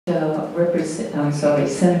Senator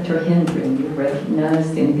Hendren, you're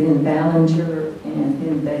recognized, and then Ballinger, and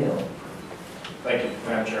then Bell. Thank you,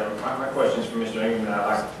 Madam Chairman. My question is for Mr. Ingram, and I'd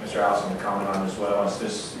like Mr. Allison to comment on as well. It's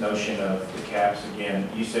this notion of the caps again.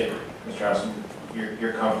 You said, Mr. Allison,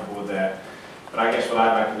 you're comfortable with that. But I guess what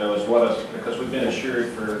I'd like to know is because we've been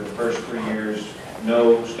assured for the first 3 years,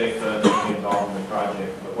 no state funds will be involved in the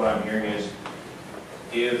project. But what I'm hearing is,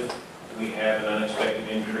 if we have an unexpected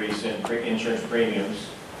increase in insurance premiums,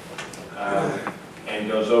 and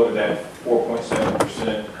goes over that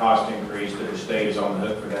 4.7% cost increase, that the state is on the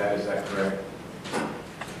hook for that. Is that correct?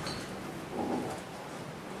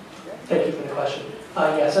 Thank you for the question.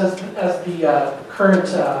 Yes, as the current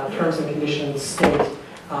terms and conditions state,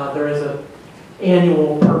 there is an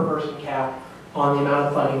annual per person cap on the amount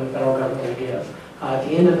of funding the federal government will give. At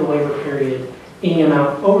the end of the waiver period, any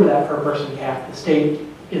amount over that per person cap, the state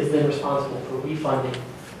is then responsible for refunding to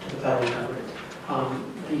the federal government.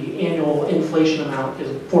 The annual inflation amount is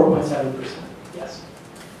 4.7%, yes.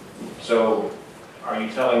 So are you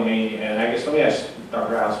telling me, and I guess let me ask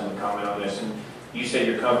Dr. Allison to comment on this, and you say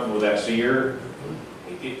you're comfortable with that, so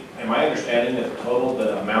am I understanding that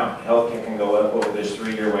the amount healthcare can go up over this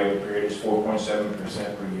 3-year waiver period is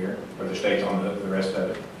 4.7% per year, or the state's on the rest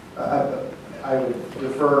of it? I would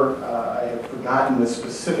defer, I have forgotten the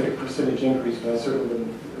specific percentage increase, but I certainly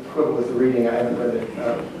wouldn't quibble with the reading. I haven't read it.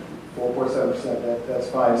 4.7%, that's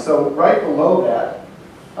fine. So right below that,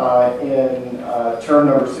 in term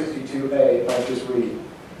number 62A, if I just read,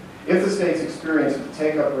 if the state's experience with the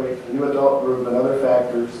take-up rate for the new adult group and other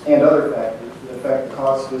factors that affect the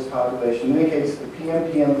cost of this population indicates the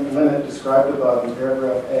PMPM limit described above in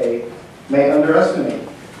paragraph A may underestimate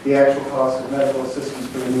the actual cost of medical assistance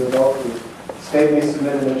for the new adult group, the state may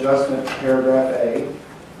submit an adjustment to paragraph A,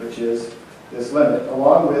 which is this limit,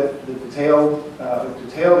 along with the detailed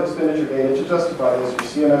expenditure data to justify this for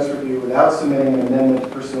CMS review without submitting an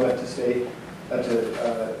amendment pursuant to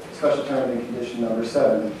special term and condition number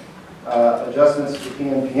 7. Adjustments to the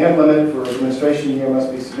PMPM limit for administration year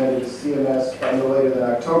must be submitted to CMS no later than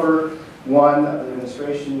October 1 of the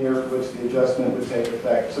administration year for which the adjustment would take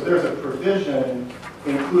effect. So there's a provision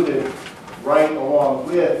included right along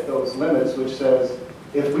with those limits which says,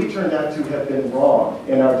 if we turned out to have been wrong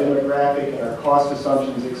in our demographic and our cost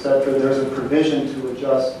assumptions, etc., there's a provision to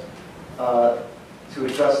adjust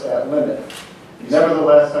that limit.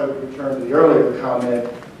 Nevertheless, I would return to the earlier comment.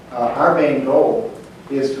 Our main goal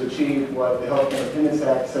is to achieve what the Health Care Independence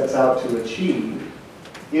Act sets out to achieve.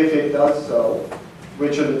 If it does so,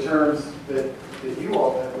 which are the terms that you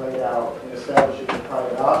all have laid out in establishing a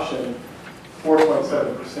private option,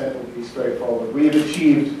 4.7% would be straightforward. We have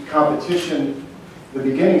achieved competition, the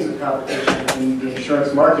beginnings of competition in the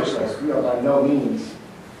insurance marketplace. We are by no means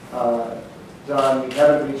done. We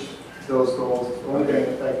haven't reached those goals. It's only been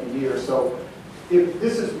in effect a year. So if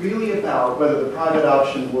this is really about whether the private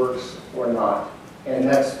option works or not, and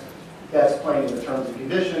that's playing in the terms and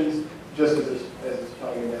conditions, just as it's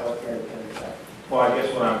playing in the Health Care Independence Act. Well, I guess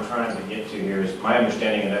what I'm trying to get to here is my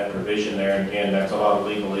understanding of that provision there, and again, that's a lot of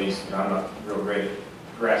legalese, and I'm not real great at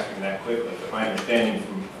grasping that quickly, but my understanding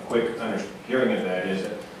from quick hearing of that is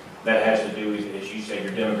that has to do with, as you say,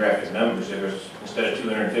 your demographic numbers. If there's, instead of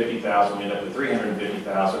 250,000, we end up with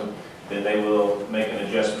 350,000, then they will make an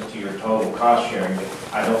adjustment to your total cost sharing. But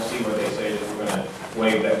I don't see what they say that we're going to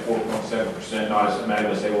waive that 4.7%, not as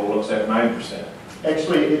automatically say, well, it looks at 9%.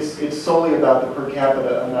 Actually, it's solely about the per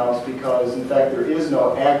capita amounts because, in fact, there is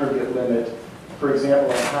no aggregate limit, for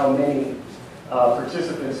example, on how many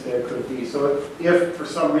participants there could be. So if for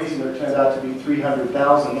some reason there turns out to be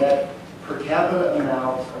 300,000, that per capita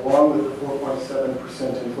amount, along with the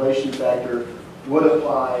 4.7% inflation factor, would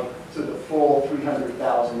apply to the full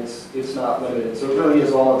 300,000. It's not limited. So it really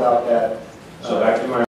is all about that